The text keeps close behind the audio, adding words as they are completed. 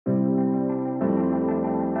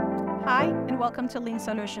Hi, and welcome to Lean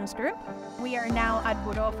Solutions Group. We are now at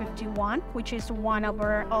Buró 51, which is one of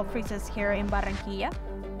our offices here in Barranquilla.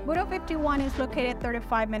 Buró 51 is located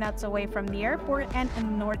 35 minutes away from the airport and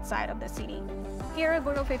on the north side of the city. Here at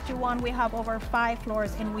Buró 51, we have over 5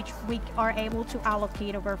 floors in which we are able to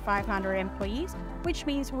allocate over 500 employees, which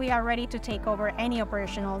means we are ready to take over any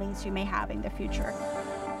operational needs you may have in the future.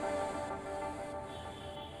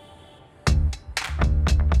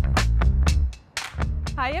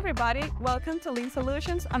 Hi everybody, welcome to Lean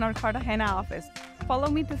Solutions and our Cartagena office. Follow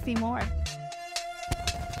me to see more.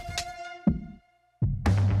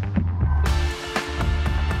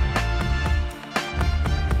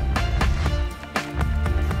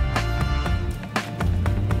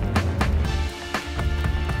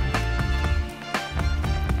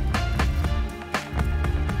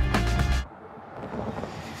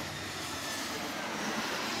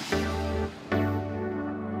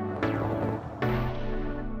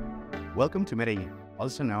 Welcome to Medellin,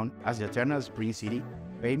 also known as the Eternal Spring City,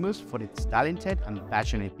 famous for its talented and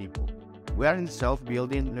passionate people. We are in the South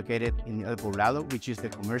building located in El Poblado, which is the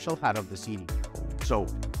commercial heart of the city. So,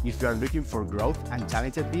 if you are looking for growth and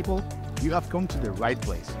talented people, you have come to the right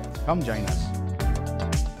place. Come join us.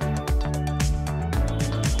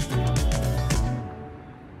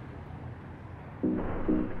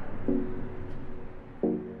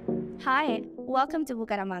 Hi, welcome to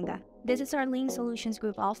Bucaramanga. This is our Lean Solutions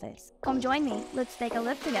Group office. Come join me, let's take a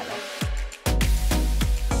look together.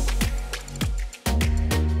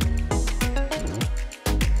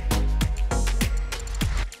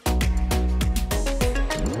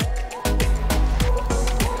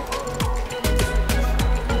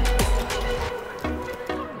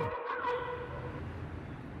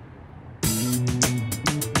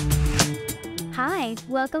 Hi,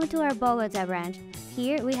 welcome to our Bogota branch.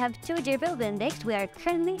 Here we have 2 different buildings. We are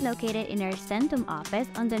currently located in our Centum office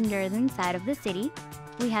on the northern side of the city.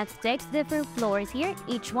 We have 6 different floors here,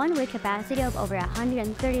 each one with capacity of over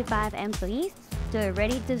 135 employees. So we're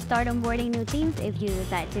ready to start onboarding new teams if you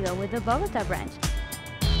decide to go with the Bogota branch.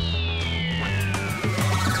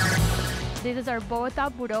 This is our Bogota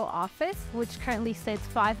Buró office, which currently sits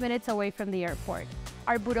 5 minutes away from the airport.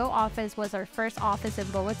 Our Buró office was our first office in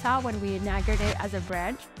Bogota when we inaugurated it as a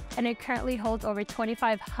branch, and it currently holds over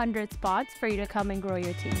 2,500 spots for you to come and grow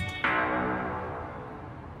your team.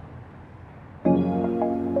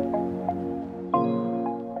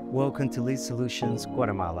 Welcome to Lean Solutions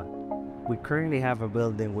Guatemala. We currently have a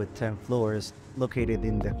building with 10 floors located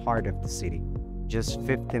in the heart of the city, just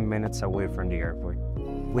 15 minutes away from the airport.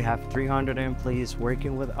 We have 300 employees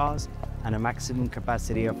working with us and a maximum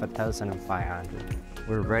capacity of 1,500.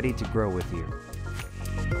 We're ready to grow with you.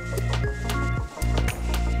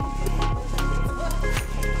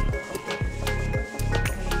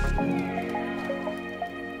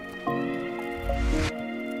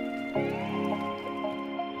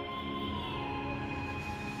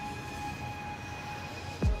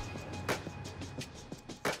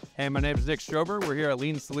 Hey, my name is Nick Strober. We're here at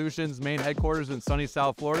Lean Solutions main headquarters in sunny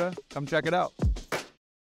South Florida. Come check it out.